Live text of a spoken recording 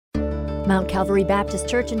Mount Calvary Baptist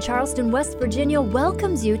Church in Charleston, West Virginia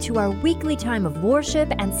welcomes you to our weekly time of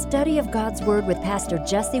worship and study of God's Word with Pastor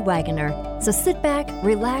Jesse Wagoner. So sit back,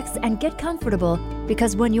 relax, and get comfortable,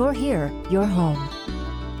 because when you're here, you're home.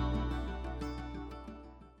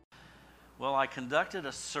 Well, I conducted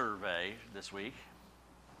a survey this week.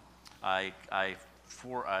 I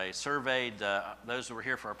surveyed those who were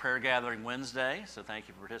here for our prayer gathering Wednesday, so thank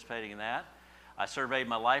you for participating in that. I surveyed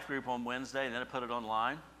my life group on Wednesday, and then I put it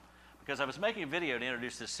online because I was making a video to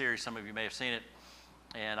introduce this series. Some of you may have seen it,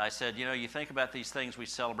 and I said, you think about these things we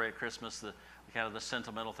celebrate at Christmas, the kind of the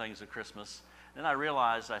sentimental things of Christmas. Then I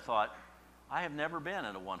realized, I thought, I have never been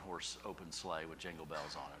in a one-horse open sleigh with jingle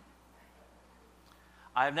bells on it.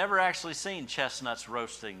 I have never actually seen chestnuts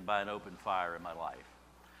roasting by an open fire in my life.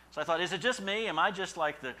 So I thought, is it just me? Am I just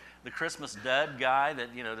like the Christmas dud guy that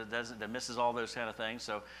that misses all those kind of things?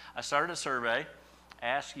 So I started a survey,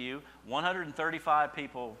 asked you. 135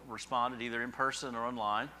 people responded either in person or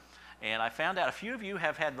online, and I found out a few of you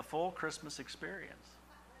have had the full Christmas experience.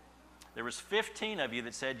 There was 15 of you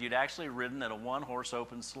that said you'd actually ridden in a one-horse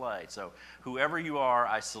open sleigh. So whoever you are,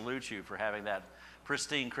 I salute you for having that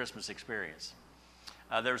pristine Christmas experience.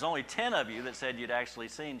 There was only 10 of you that said you'd actually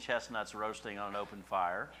seen chestnuts roasting on an open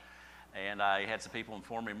fire. And I had some people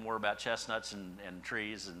inform me more about chestnuts and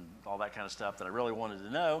trees and all that kind of stuff that I really wanted to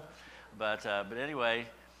know. But anyway,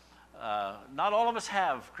 not all of us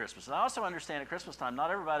have Christmas. And I also understand at Christmas time,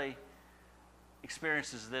 not everybody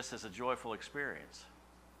experiences this as a joyful experience.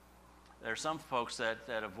 There are some folks that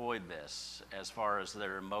avoid this as far as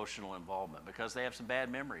their emotional involvement because they have some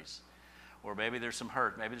bad memories. Or maybe there's some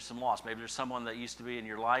hurt, maybe there's some loss, maybe there's someone that used to be in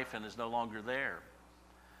your life and is no longer there.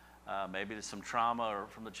 Maybe there's some trauma or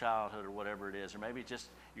from the childhood or whatever it is, or maybe just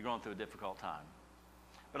you're going through a difficult time.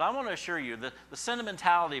 But I want to assure you that the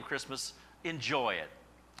sentimentality of Christmas, enjoy it.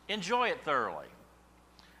 Enjoy it thoroughly.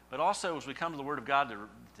 But also, as we come to the Word of God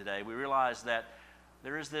today, we realize that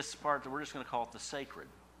there is this part that we're just going to call it the sacred.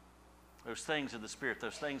 Those things of the Spirit,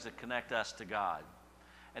 those things that connect us to God.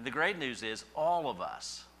 And the great news is all of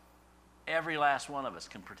us, every last one of us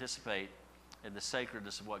can participate in the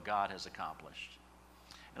sacredness of what God has accomplished.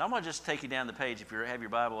 And I'm going to just take you down the page. If you have your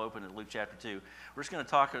Bible open at Luke chapter 2, we're just going to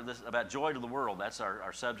talk about joy to the world. That's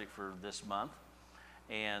our subject for this month.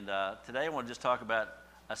 And today I want to just talk about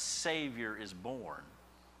a Savior is born.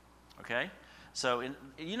 Okay? So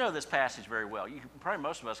you know this passage very well. Probably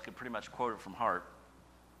most of us could pretty much quote it from heart,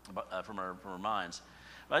 from our minds.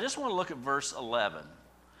 But I just want to look at verse 11.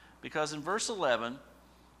 Because in verse 11...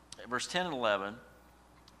 Verse 10 and 11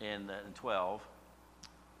 and 12,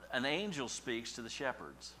 an angel speaks to the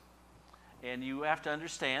shepherds. And you have to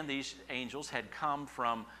understand these angels had come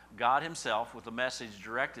from God himself with a message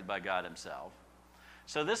directed by God himself.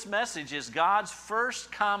 So this message is God's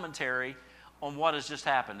first commentary on what has just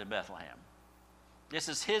happened in Bethlehem. This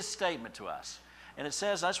is his statement to us. And it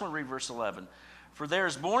says, I just want to read verse 11. For there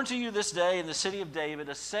is born to you this day in the city of David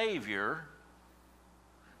a Savior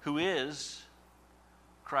who is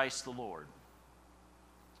Christ the Lord.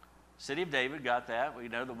 City of David, got that. We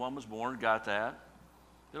know the one was born, got that.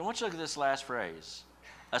 But I want you to look at this last phrase.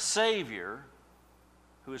 A Savior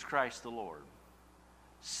who is Christ the Lord.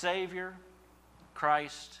 Savior,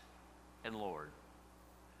 Christ, and Lord.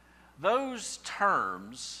 Those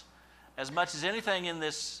terms, as much as anything in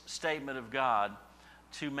this statement of God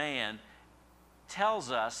to man,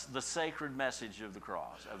 tells us the sacred message of the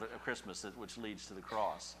cross, of Christmas, which leads to the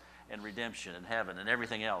cross and redemption and heaven and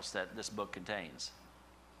everything else that this book contains.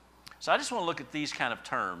 So I just want to look at these kind of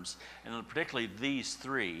terms, and particularly these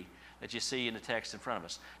three that you see in the text in front of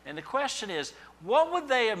us. And the question is, what would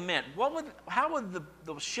they have meant? How would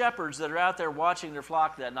the shepherds that are out there watching their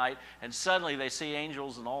flock that night, and suddenly they see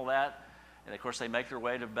angels and all that, and of course they make their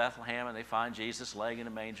way to Bethlehem and they find Jesus laying in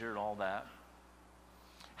a manger and all that.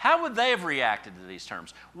 How would they have reacted to these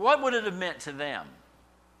terms? What would it have meant to them?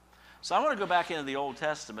 So I want to go back into the Old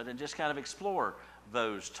Testament and just kind of explore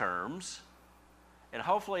those terms. And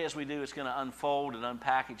hopefully as we do, it's going to unfold and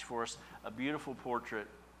unpackage for us a beautiful portrait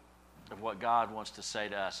of what God wants to say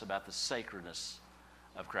to us about the sacredness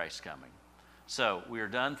of Christ's coming. So we are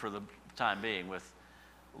done for the time being with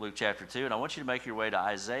Luke chapter 2, and I want you to make your way to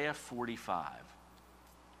Isaiah 45.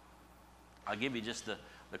 I'll give you just the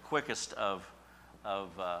quickest of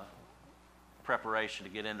preparation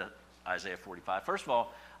to get into Isaiah 45. First of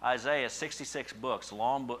all, Isaiah, 66 books,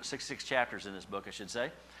 long book, 66 chapters in this book, I should say.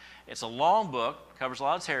 It's a long book, covers a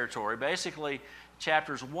lot of territory. Basically,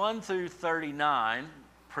 chapters 1 through 39,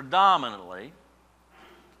 predominantly.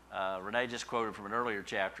 Renee just quoted from an earlier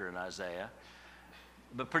chapter in Isaiah.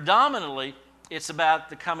 But predominantly, it's about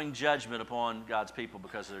the coming judgment upon God's people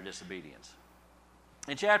because of their disobedience.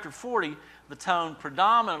 In chapter 40, the tone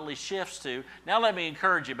predominantly shifts to, now let me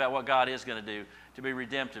encourage you about what God is going to do, to be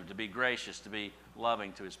redemptive, to be gracious, to be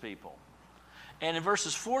loving to his people. And in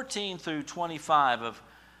verses 14 through 25 of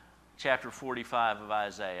chapter 45 of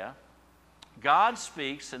Isaiah, God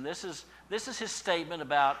speaks, and this is his statement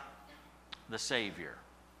about the Savior,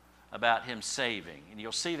 about him saving. And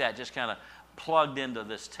you'll see that just kind of plugged into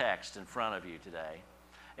this text in front of you today.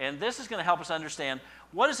 And this is going to help us understand,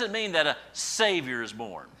 what does it mean that a Savior is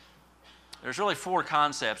born? There's really four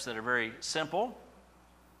concepts that are very simple,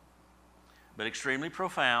 but extremely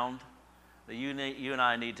profound, that you and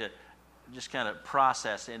I need to just kind of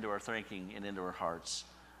process into our thinking and into our hearts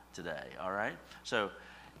today, all right? So,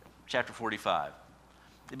 chapter 45.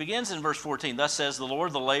 It begins in verse 14. Thus says the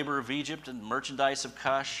Lord, the labor of Egypt and merchandise of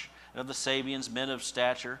Cush and of the Sabians, men of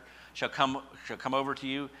stature, shall come over to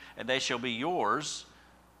you, and they shall be yours.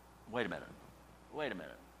 Wait a minute.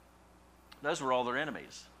 Those were all their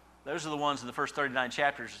enemies. Those are the ones in the first 39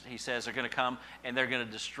 chapters, he says, are going to come and they're going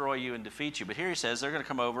to destroy you and defeat you. But here he says they're going to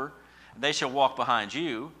come over, and they shall walk behind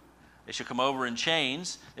you. They shall come over in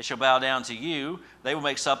chains. They shall bow down to you. They will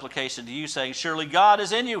make supplication to you, saying, surely God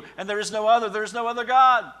is in you, and there is no other. There is no other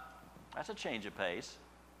God. That's a change of pace.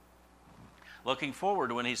 Looking forward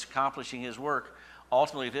to when he's accomplishing his work,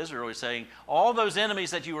 ultimately with Israel, he's saying, all those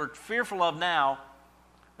enemies that you are fearful of now,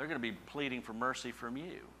 they're going to be pleading for mercy from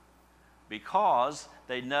you, because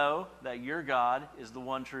they know that your God is the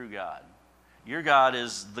one true God. Your God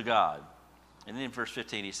is the God. And then in verse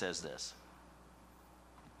 15 he says this.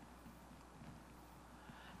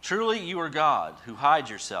 Truly you are God, who hide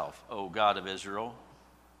yourself, O God of Israel.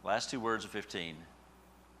 Last two words of 15,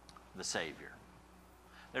 the Savior.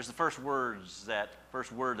 There's the first word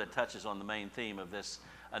that touches on the main theme of this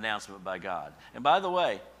announcement by God. And by the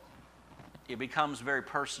way, it becomes very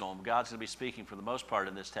personal. God's going to be speaking for the most part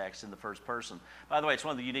in this text in the first person. By the way, it's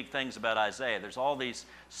one of the unique things about Isaiah. There's all these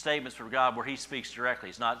statements from God where he speaks directly.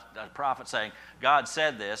 He's not a prophet saying, God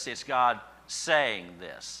said this. It's God saying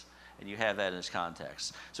this. And you have that in his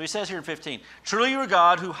context. So he says here in 15, truly you are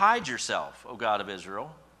God who hides yourself, O God of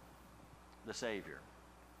Israel, the Savior.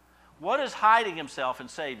 What does hiding himself and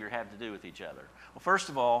Savior have to do with each other? Well, first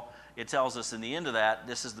of all, it tells us in the end of that,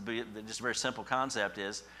 this is just a very simple concept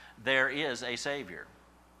is, there is a Savior.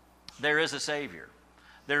 There is a Savior.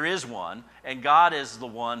 There is one, and God is the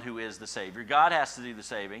one who is the Savior. God has to do the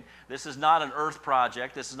saving. This is not an earth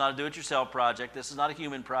project. This is not a do-it-yourself project. This is not a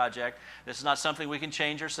human project. This is not something we can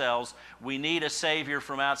change ourselves. We need a Savior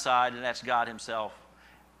from outside, and that's God himself.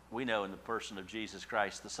 We know in the person of Jesus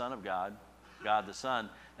Christ, the Son of God, God the Son,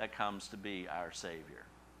 that comes to be our Savior.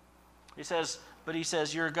 He says,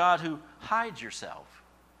 you're a God who hides yourself.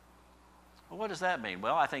 Well, what does that mean?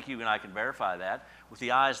 Well, I think you and I can verify that. With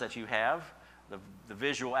the eyes that you have, the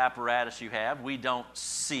visual apparatus you have, we don't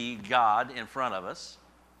see God in front of us.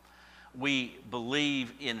 We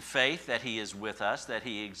believe in faith that he is with us, that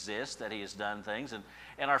he exists, that he has done things,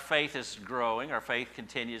 and our faith is growing. Our faith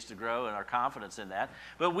continues to grow and our confidence in that.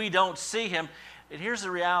 But we don't see him. And here's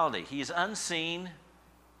the reality. He is unseen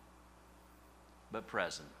but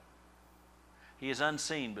present. He is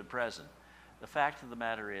unseen but present. The fact of the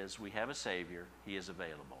matter is we have a Savior. He is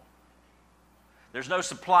available. There's no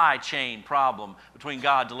supply chain problem between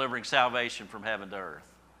God delivering salvation from heaven to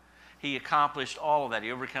earth. He accomplished all of that.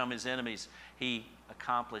 He overcome his enemies. He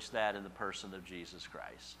accomplished that in the person of Jesus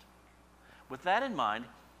Christ. With that in mind,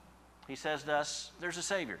 he says to us, there's a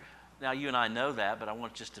Savior. Now, you and I know that, but I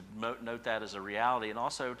want just to note that as a reality, and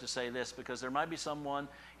also to say this, because there might be someone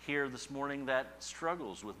here this morning that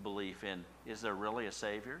struggles with belief in, is there really a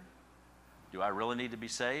Savior? Do I really need to be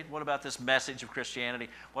saved? What about this message of Christianity?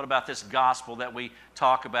 What about this gospel that we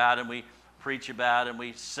talk about and we preach about and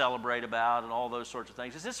we celebrate about and all those sorts of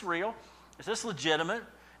things? Is this real? Is this legitimate?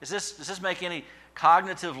 Does this make any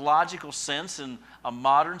cognitive, logical sense in a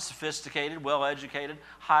modern, sophisticated, well-educated,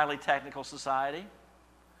 highly technical society?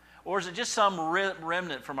 Or is it just some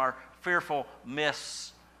remnant from our fearful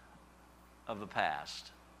myths of the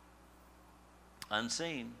past?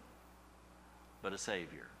 Unseen, but a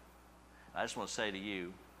Savior. I just want to say to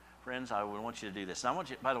you, friends, I want you to do this. And I want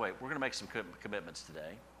you, by the way, we're going to make some commitments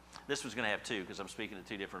today. This was going to have two because I'm speaking to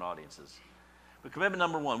two different audiences. But commitment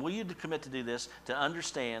number one, will you commit to do this, to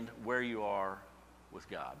understand where you are with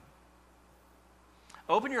God?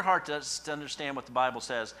 Open your heart to understand what the Bible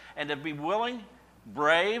says and to be willing,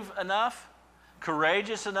 brave enough,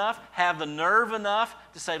 courageous enough, have the nerve enough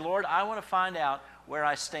to say, Lord, I want to find out where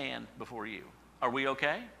I stand before you. Are we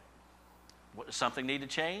okay? Does something need to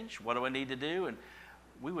change? What do I need to do? And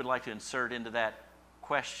we would like to insert into that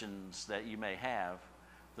questions that you may have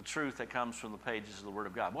the truth that comes from the pages of the Word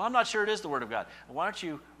of God. Well, I'm not sure it is the Word of God. Why don't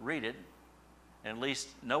you read it and at least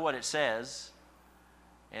know what it says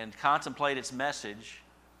and contemplate its message?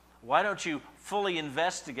 Why don't you fully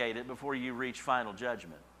investigate it before you reach final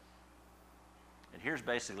judgment? And here's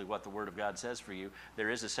basically what the Word of God says for you. There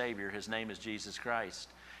is a Savior. His name is Jesus Christ.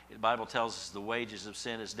 The Bible tells us the wages of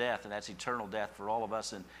sin is death, and that's eternal death for all of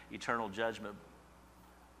us in eternal judgment,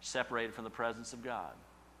 separated from the presence of God.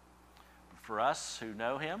 For us who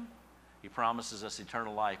know Him, He promises us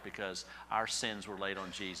eternal life because our sins were laid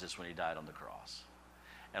on Jesus when He died on the cross.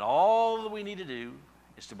 And all that we need to do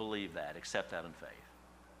is to believe that, accept that in faith.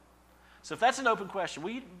 So if that's an open question,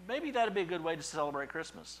 maybe that would be a good way to celebrate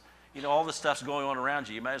Christmas. You know, all this stuff's going on around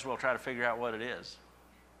you. You might as well try to figure out what it is.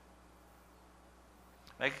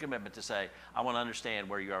 Make a commitment to say, I want to understand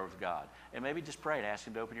where you are with God. And maybe just pray and ask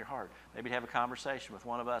Him to open your heart. Maybe have a conversation with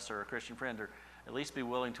one of us or a Christian friend, or at least be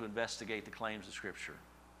willing to investigate the claims of Scripture.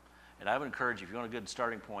 And I would encourage you, if you want a good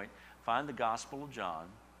starting point, find the Gospel of John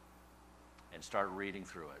and start reading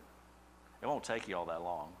through it. It won't take you all that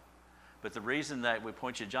long. But the reason that we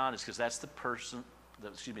point you to John is because that's the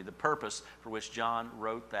purpose for which John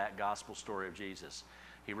wrote that gospel story of Jesus.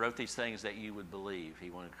 He wrote these things that you would believe.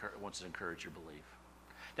 He wants to encourage your belief.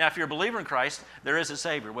 Now, if you're a believer in Christ, there is a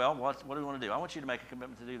Savior. Well, what do we want to do? I want you to make a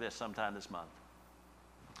commitment to do this sometime this month.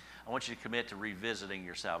 I want you to commit to revisiting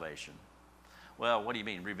your salvation. Well, what do you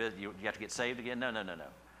mean? You have to get saved again? No.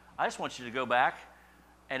 I just want you to go back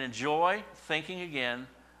and enjoy thinking again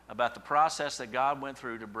about the process that God went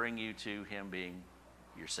through to bring you to Him being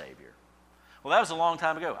your Savior. Well, that was a long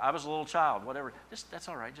time ago. I was a little child, whatever. That's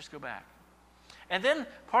all right. Just go back. And then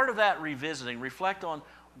part of that revisiting, reflect on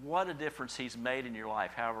what a difference He's made in your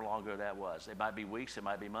life, however long ago that was. It might be weeks, it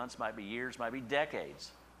might be months, it might be years, it might be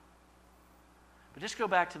decades. But just go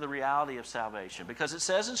back to the reality of salvation, because it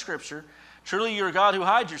says in Scripture, truly you're a God who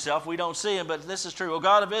hides yourself. We don't see Him, but this is true. O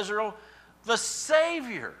God of Israel, the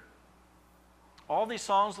Savior. All these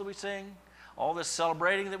songs that we sing, all this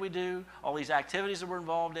celebrating that we do, all these activities that we're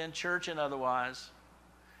involved in, church and otherwise,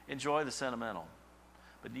 enjoy the sentimental.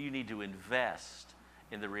 But you need to invest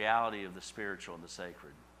in the reality of the spiritual and the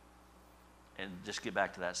sacred. And just get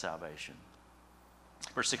back to that salvation.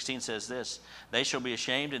 Verse 16 says this, they shall be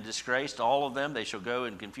ashamed and disgraced, all of them. They shall go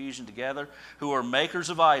in confusion together, who are makers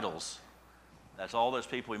of idols. That's all those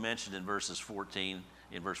people we mentioned in verse 14,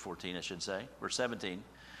 I should say. Verse 17.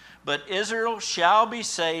 But Israel shall be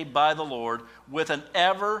saved by the Lord with an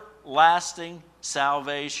everlasting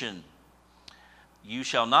salvation. You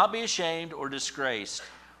shall not be ashamed or disgraced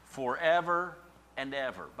forever and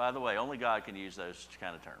ever. By the way, only God can use those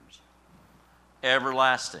kind of terms.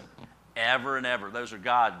 Everlasting, ever and ever. Those are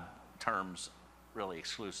God terms really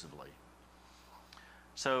exclusively.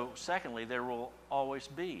 So, secondly, there will always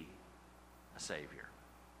be a Savior.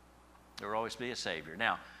 There will always be a Savior.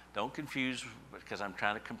 Now, don't confuse, because I'm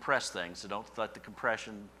trying to compress things, so don't let the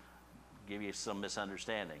compression give you some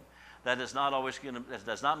misunderstanding. That does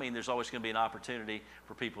not mean there's always going to be an opportunity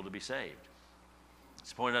for people to be saved.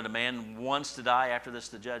 It's pointed out a man wants to die, after this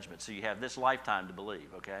the judgment. So you have this lifetime to believe,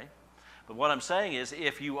 okay? But what I'm saying is,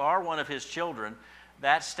 if you are one of His children,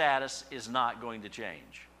 that status is not going to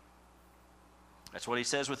change. That's what He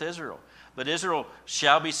says with Israel. But Israel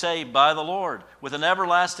shall be saved by the Lord with an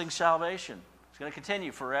everlasting salvation. It's going to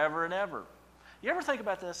continue forever and ever. You ever think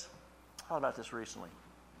about this? I thought about this recently.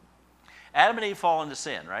 Adam and Eve fall into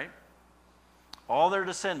sin, right? All their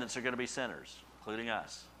descendants are going to be sinners, including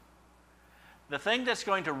us. The thing that's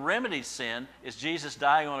going to remedy sin is Jesus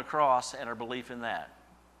dying on a cross and our belief in that.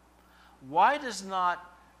 Why does not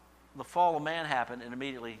the fall of man happen and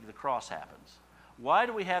immediately the cross happens? Why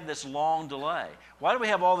do we have this long delay? Why do we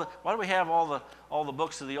have all the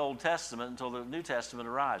books of the Old Testament until the New Testament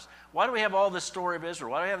arrives? Why do we have all this story of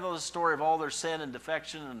Israel? Why do we have all this story of all their sin and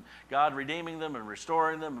defection and God redeeming them and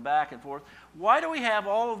restoring them and back and forth? Why do we have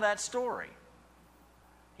all of that story?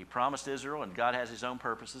 He promised Israel, and God has His own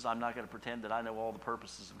purposes. I'm not going to pretend that I know all the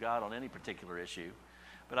purposes of God on any particular issue,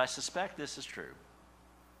 but I suspect this is true.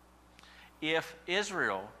 If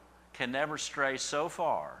Israel can never stray so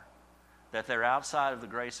far that they're outside of the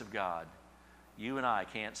grace of God, you and I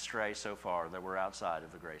can't stray so far that we're outside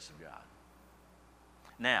of the grace of God.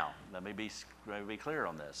 Now, let me be clear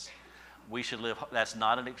on this. We should live. That's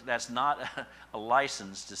not a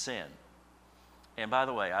license to sin. And by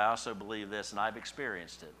the way, I also believe this, and I've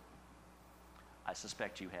experienced it. I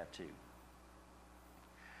suspect you have too.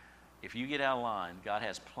 If you get out of line, God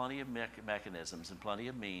has plenty of mechanisms and plenty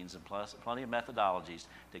of means and plenty of methodologies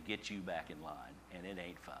to get you back in line, and it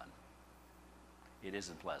ain't fun. It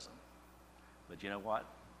isn't pleasant. But you know what?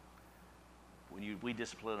 we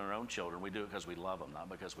discipline our own children, we do it because we love them, not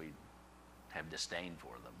because we have disdain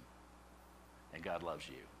for them. And God loves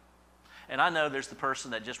you. And I know there's the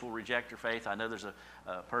person that just will reject your faith. I know there's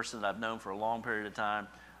a person that I've known for a long period of time,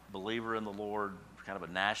 believer in the Lord, kind of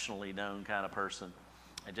a nationally known kind of person,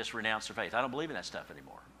 and just renounce their faith. I don't believe in that stuff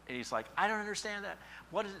anymore. And he's like, I don't understand that.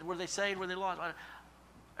 What is it? Were they saved? Were they lost?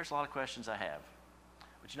 There's a lot of questions I have.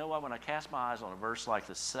 But you know what? When I cast my eyes on a verse like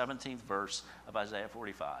the 17th verse of Isaiah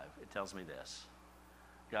 45, it tells me this.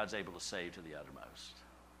 God's able to save to the uttermost.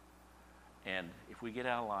 And if we get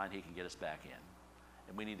out of line, he can get us back in.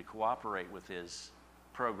 And we need to cooperate with his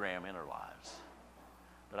program in our lives.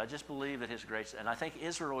 But I just believe that his grace, and I think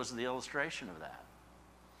Israel is the illustration of that.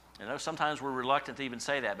 You know, sometimes we're reluctant to even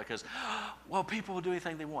say that because, well, people will do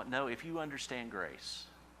anything they want. No, if you understand grace,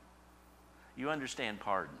 you understand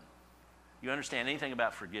pardon, you understand anything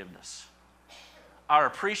about forgiveness, our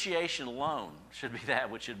appreciation alone should be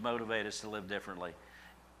that which should motivate us to live differently,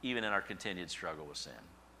 even in our continued struggle with sin.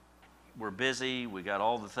 We're busy, we got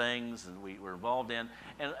all the things and we're involved in,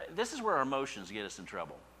 and this is where our emotions get us in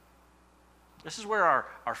trouble. This is where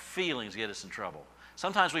our feelings get us in trouble.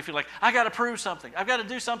 Sometimes we feel like, I got to prove something. I've got to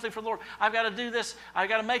do something for the Lord. I've got to do this. I've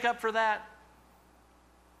got to make up for that.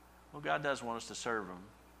 Well, God does want us to serve him,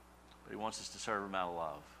 but he wants us to serve him out of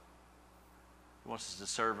love. He wants us to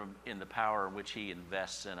serve him in the power in which he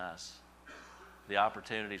invests in us. The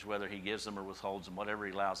opportunities, whether he gives them or withholds them, whatever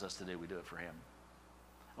he allows us to do, we do it for him.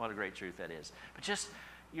 What a great truth that is. But just,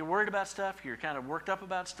 you're worried about stuff, you're kind of worked up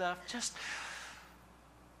about stuff, just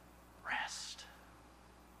rest.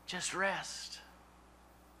 Just rest.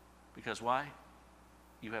 Because why?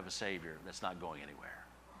 You have a Savior that's not going anywhere.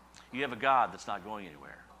 You have a God that's not going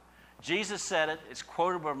anywhere. Jesus said it. It's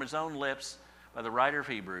quoted from his own lips by the writer of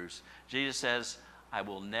Hebrews. Jesus says, I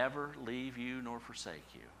will never leave you nor forsake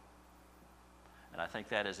you. And I think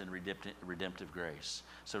that is in redemptive grace.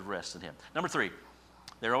 So rest in him. Number 3,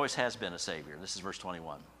 there always has been a Savior. This is verse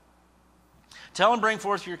 21. Tell and bring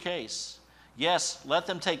forth your case. Yes, let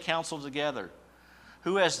them take counsel together.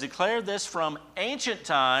 Who has declared this from ancient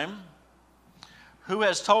time? Who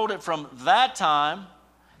has told it from that time?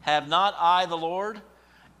 Have not I the Lord?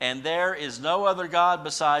 And there is no other God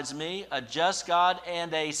besides me, a just God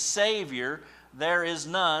and a Savior. There is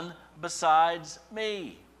none besides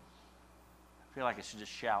me. I feel like I should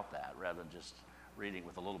just shout that rather than just reading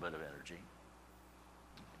with a little bit of energy.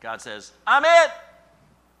 God says, I'm it.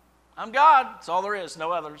 I'm God. That's all there is,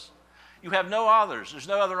 no others. You have no others. There's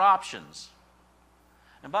no other options.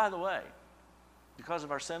 And by the way, because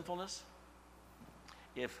of our sinfulness,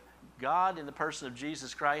 if God in the person of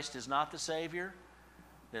Jesus Christ is not the Savior,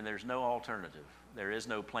 then there's no alternative. There is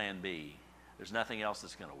no plan B. There's nothing else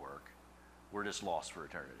that's going to work. We're just lost for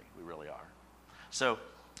eternity. We really are. So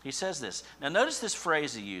he says this. Now notice this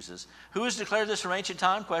phrase he uses. Who has declared this from ancient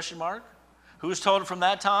time? Question mark. Who has told it from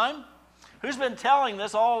that time? Who's been telling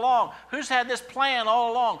this all along? Who's had this plan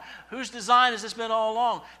all along? Whose design has this been all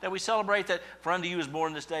along? That we celebrate that for unto you is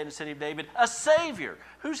born this day in the city of David a Savior.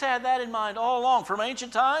 Who's had that in mind all along? From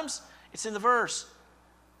ancient times? It's in the verse.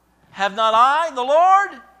 Have not I, the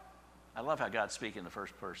Lord? I love how God's speaking in the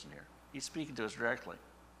first person here. He's speaking to us directly.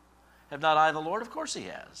 Have not I, the Lord? Of course he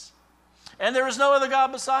has. And there is no other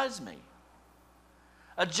God besides me.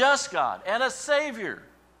 A just God and a Savior.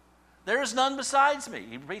 There is none besides me.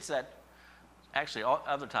 He repeats that actually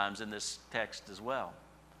other times in this text as well,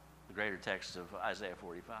 the greater text of Isaiah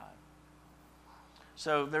 45.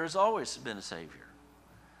 So there has always been a Savior.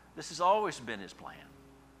 This has always been his plan.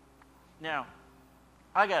 Now,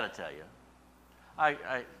 I got to tell you,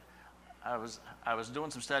 I was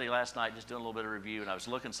doing some study last night, just doing a little bit of review, and I was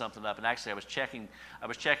looking something up, and actually I was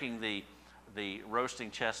checking the roasting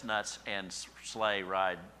chestnuts and sleigh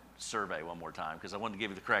ride survey one more time because I wanted to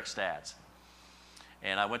give you the correct stats.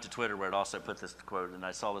 And I went to Twitter where it also put this quote, and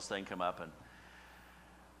I saw this thing come up, and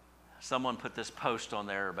someone put this post on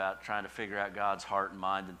there about trying to figure out God's heart and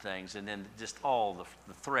mind and things, and then just all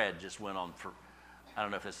the thread just went on for, I don't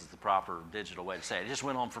know if this is the proper digital way to say it, it just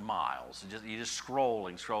went on for miles. You're just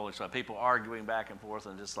scrolling, so people arguing back and forth,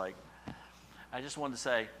 and just like, I just wanted to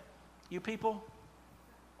say, you people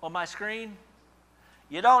on my screen,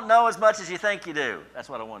 you don't know as much as you think you do. That's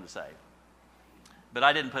what I wanted to say. But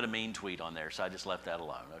I didn't put a mean tweet on there, so I just left that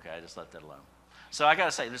alone. Okay, I just left that alone. So I got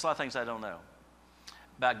to say, there's a lot of things I don't know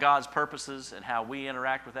about God's purposes and how we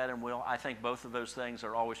interact with that and will. I think both of those things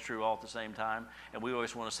are always true all at the same time, and we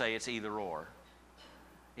always want to say it's either or.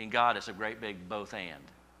 In God, it's a great big both and.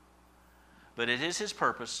 But it is his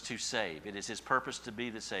purpose to save. It is his purpose to be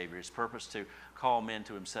the Savior. His purpose to call men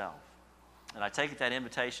to himself. And I take it that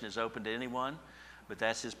invitation is open to anyone. But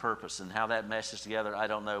that's his purpose. And how that meshes together, I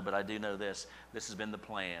don't know, but I do know this. This has been the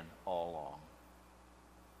plan all along.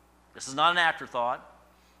 This is not an afterthought.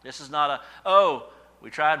 This is not we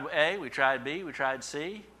tried A, we tried B, we tried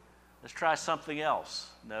C. Let's try something else.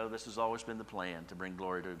 No, this has always been the plan, to bring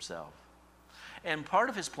glory to himself. And part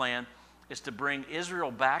of his plan is to bring Israel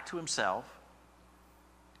back to himself.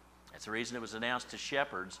 That's the reason it was announced to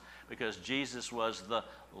shepherds, because Jesus was the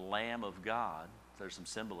Lamb of God. There's some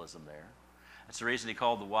symbolism there. That's the reason he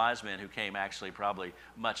called the wise men, who came actually probably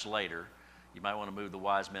much later. You might want to move the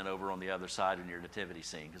wise men over on the other side in your nativity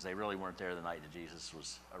scene, because they really weren't there the night that Jesus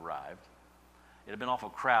was arrived. It had been awful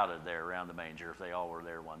crowded there around the manger if they all were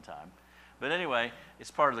there one time. But anyway, it's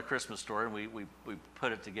part of the Christmas story, and we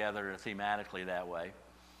put it together thematically that way,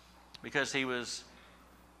 because he was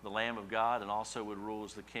the Lamb of God and also would rule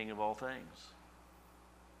as the King of all things.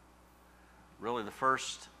 Really, the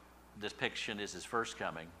first depiction is his first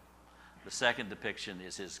coming. The second depiction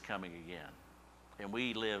is his coming again. And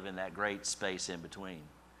we live in that great space in between.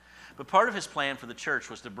 But part of his plan for the church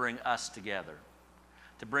was to bring us together.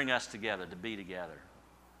 To bring us together, to be together.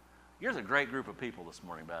 You're the great group of people this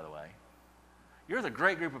morning, by the way. You're the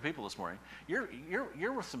great group of people this morning.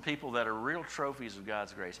 You're with some people that are real trophies of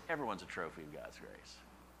God's grace. Everyone's a trophy of God's grace.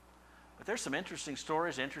 But there's some interesting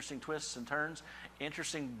stories, interesting twists and turns,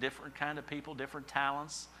 interesting different kind of people, different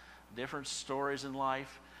talents, different stories in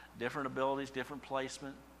life, different abilities, different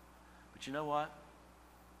placement. But you know what?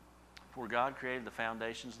 Before God created the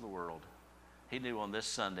foundations of the world, he knew on this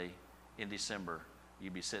Sunday in December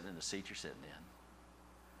you'd be sitting in the seat you're sitting in.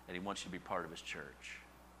 And he wants you to be part of his church.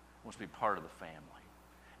 He wants to be part of the family.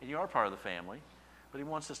 And you are part of the family, but he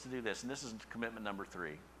wants us to do this. And this is commitment number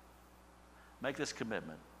 3. Make this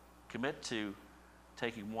commitment. Commit to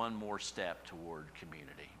taking one more step toward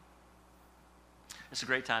community. It's a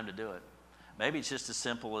great time to do it. Maybe it's just as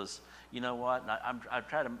simple as, you know what,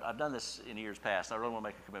 I've done this in years past, and I really want to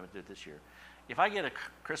make a commitment to do it this year. If I get a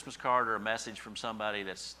Christmas card or a message from somebody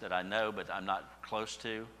that I know but I'm not close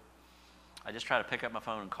to, I just try to pick up my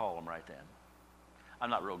phone and call them right then. I'm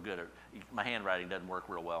not real good at my handwriting doesn't work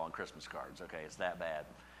real well on Christmas cards, okay, it's that bad.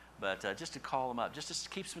 But just to call them up, just to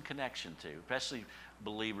keep some connection to, especially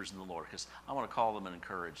believers in the Lord, because I want to call them and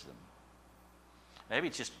encourage them. Maybe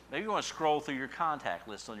you want to scroll through your contact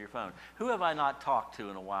list on your phone. Who have I not talked to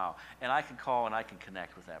in a while? And I can call and I can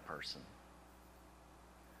connect with that person.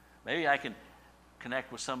 Maybe I can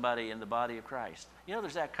connect with somebody in the body of Christ. You know,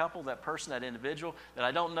 there's that couple, that person, that individual that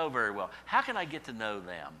I don't know very well. How can I get to know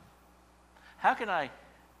them? How can I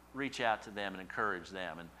reach out to them and encourage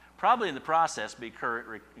them? And probably in the process be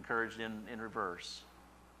encouraged in reverse.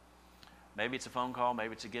 Maybe it's a phone call,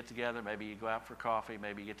 maybe it's a get-together, maybe you go out for coffee,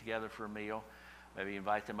 maybe you get together for a meal, maybe you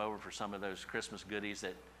invite them over for some of those Christmas goodies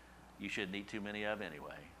that you shouldn't eat too many of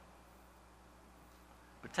anyway.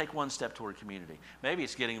 But take one step toward community. Maybe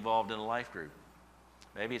it's getting involved in a life group.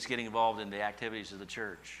 Maybe it's getting involved in the activities of the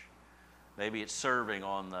church. Maybe it's serving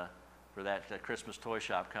for that Christmas toy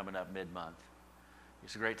shop coming up mid-month.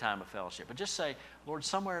 It's a great time of fellowship. But just say, Lord,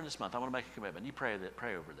 somewhere in this month, I want to make a commitment. You pray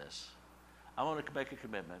over this. I want to make a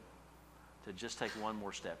commitment to just take one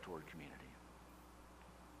more step toward community.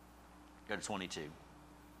 Go to 22.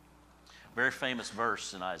 Very famous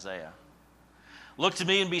verse in Isaiah. Look to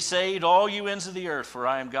me and be saved, all you ends of the earth, for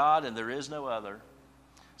I am God and there is no other.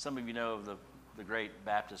 Some of you know of the great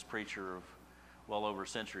Baptist preacher of well over a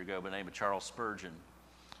century ago by the name of Charles Spurgeon.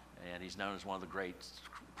 And he's known as one of the great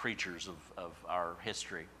preachers of our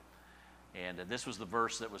history. And this was the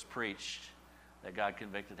verse that was preached that God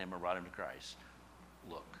convicted him and brought him to Christ.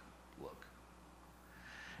 Look.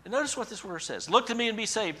 And notice what this verse says. Look to me and be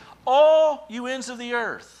saved, all you ends of the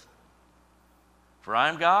earth. For I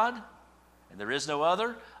am God, and there is no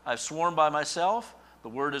other. I've sworn by myself, the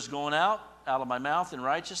word is going out of my mouth in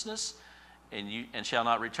righteousness, and shall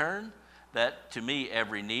not return, that to me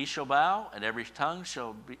every knee shall bow, and every tongue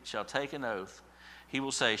shall take an oath. He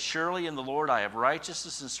will say, surely in the Lord I have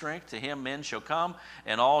righteousness and strength. To him men shall come,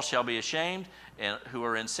 and all shall be ashamed, and who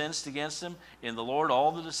are incensed against him. In the Lord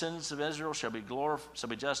all the descendants of Israel shall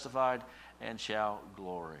be justified, and shall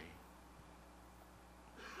glory.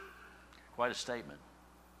 Quite a statement.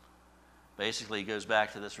 Basically, it goes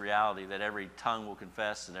back to this reality that every tongue will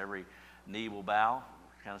confess and every knee will bow.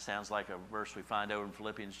 Kind of sounds like a verse we find over in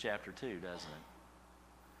Philippians chapter 2, doesn't it?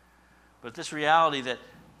 But this reality that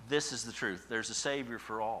this is the truth. There's a Savior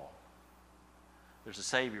for all. There's a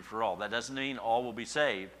Savior for all. That doesn't mean all will be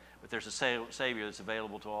saved, but there's a Savior that's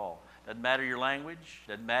available to all. Doesn't matter your language,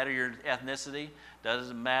 doesn't matter your ethnicity,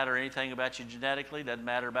 doesn't matter anything about you genetically, doesn't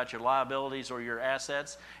matter about your liabilities or your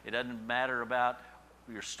assets, it doesn't matter about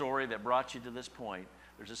your story that brought you to this point.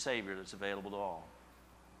 There's a Savior that's available to all.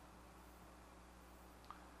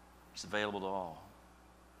 It's available to all.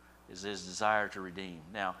 Is his desire to redeem.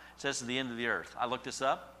 Now, it says to the end of the earth. I looked this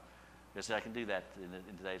up. Because I can do that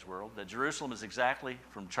in today's world. That Jerusalem is exactly,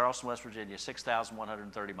 from Charleston, West Virginia,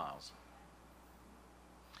 6,130 miles.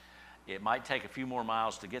 It might take a few more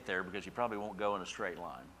miles to get there because you probably won't go in a straight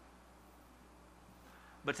line.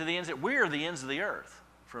 But to the ends, we are the ends of the earth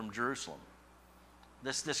from Jerusalem.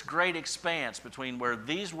 This great expanse between where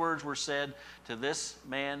these words were said to this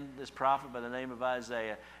man, this prophet by the name of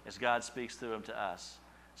Isaiah, as God speaks through him to us.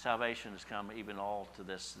 Salvation has come even all to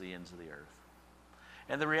the ends of the earth.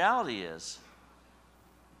 And the reality is,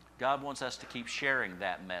 God wants us to keep sharing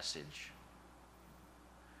that message.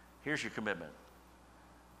 Here's your commitment.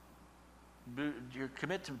 Your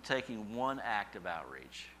commit to taking one act of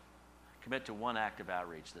outreach. Commit to one act of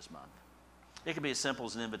outreach this month. It could be as simple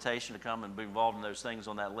as an invitation to come and be involved in those things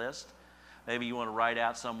on that list. Maybe you want to write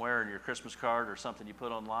out somewhere in your Christmas card or something you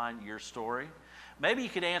put online, your story. Maybe you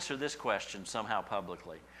could answer this question somehow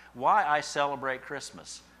publicly. Why I celebrate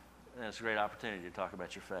Christmas? And it's a great opportunity to talk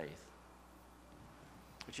about your faith.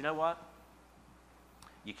 But you know what?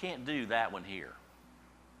 You can't do that one here.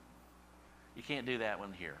 You can't do that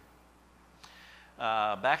one here.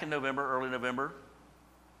 Back in November, early November,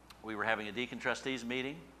 we were having a deacon trustees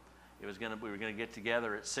meeting. We were going to get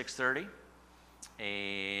together at 6:30,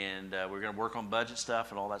 and we were going to work on budget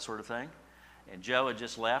stuff and all that sort of thing. And Joe had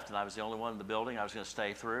just left, and I was the only one in the building. I was going to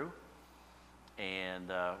stay through. And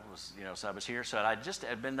so I was here. So I just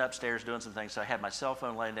had been upstairs doing some things. So I had my cell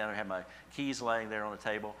phone laying down. I had my keys laying there on the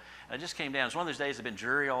table. And I just came down. It was one of those days I'd been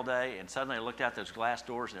dreary all day. And suddenly I looked out those glass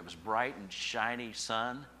doors, and it was bright and shiny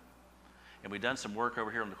sun. And we'd done some work over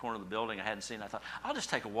here on the corner of the building I hadn't seen. I thought, I'll just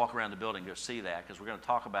take a walk around the building and go see that, because we're going to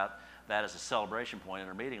talk about that as a celebration point in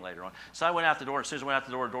our meeting later on. So I went out the door. As soon as I went out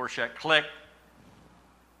the door shut, click.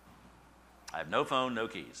 I have no phone, no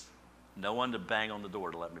keys. No one to bang on the door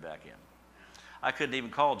to let me back in. I couldn't even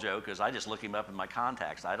call Joe because I just look him up in my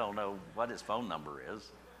contacts. I don't know what his phone number is.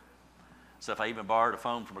 So if I even borrowed a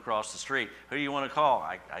phone from across the street, who do you want to call?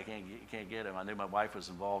 I can't get him. I knew my wife was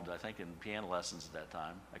involved, I think, in piano lessons at that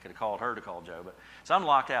time. I could have called her to call Joe. So I'm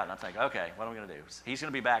locked out, and I'm thinking, okay, what am I going to do? He's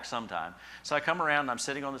going to be back sometime. So I come around, and I'm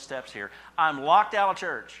sitting on the steps here. I'm locked out of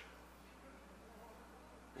church.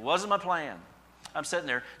 It wasn't my plan. I'm sitting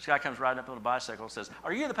there. This guy comes riding up on a bicycle and says,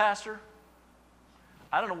 "Are you the pastor?"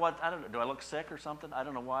 I don't know. Do I look sick or something? I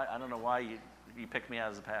don't know why you picked me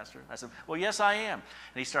out as a pastor. I said, "Well, yes, I am."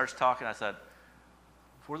 And he starts talking. I said,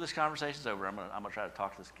 "Before this conversation's over, I'm gonna try to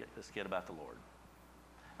talk to this kid about the Lord."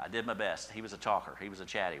 I did my best. He was a talker. He was a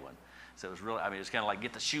chatty one. So it was really, it was kind of like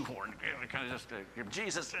get the shoehorn, kind of just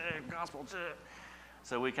Jesus, gospel.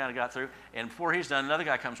 So we kind of got through. And before he's done, another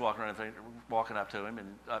guy comes walking up to him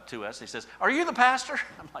and up to us. And he says, "Are you the pastor?"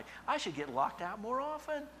 I'm like, I should get locked out more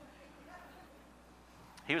often.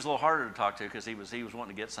 He was a little harder to talk to because he was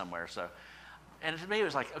wanting to get somewhere. So, and to me it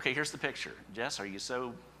was like, okay, here's the picture. Jess, are you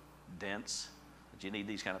so dense that you need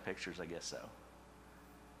these kind of pictures? I guess so.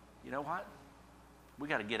 You know what? We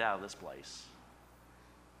got to get out of this place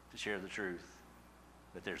to share the truth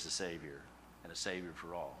that there's a Savior and a Savior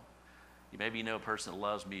for all. Maybe you know a person that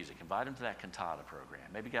loves music. Invite them to that cantata program.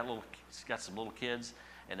 Maybe you got some little kids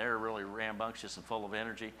and they're really rambunctious and full of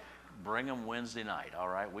energy. Bring them Wednesday night, all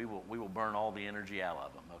right? We will burn all the energy out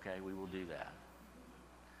of them, okay? We will do that.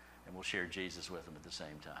 And we'll share Jesus with them at the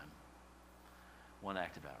same time. One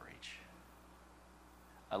act of outreach.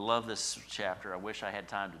 I love this chapter. I wish I had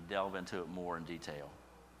time to delve into it more in detail.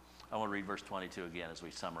 I want to read verse 22 again as we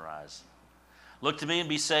summarize. "Look to me and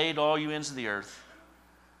be saved, all you ends of the earth,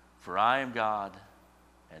 for I am God,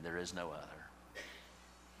 and there is no other.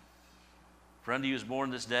 For unto you is born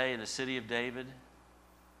this day in the city of David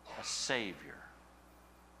a Savior."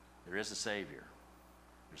 There is a Savior.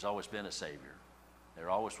 There's always been a Savior. There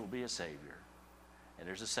always will be a Savior. And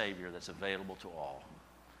there's a Savior that's available to all.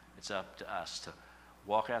 It's up to us to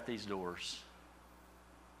walk out these doors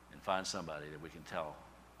and find somebody that we can tell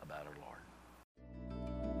about our Lord.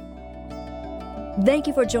 Thank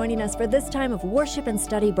you for joining us for this time of worship and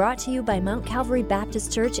study brought to you by Mount Calvary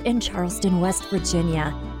Baptist Church in Charleston, West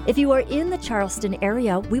Virginia. If you are in the Charleston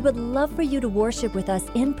area, we would love for you to worship with us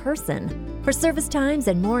in person. For service times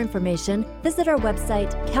and more information, visit our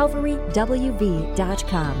website,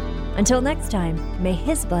 calvarywv.com. Until next time, may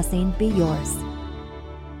His blessing be yours.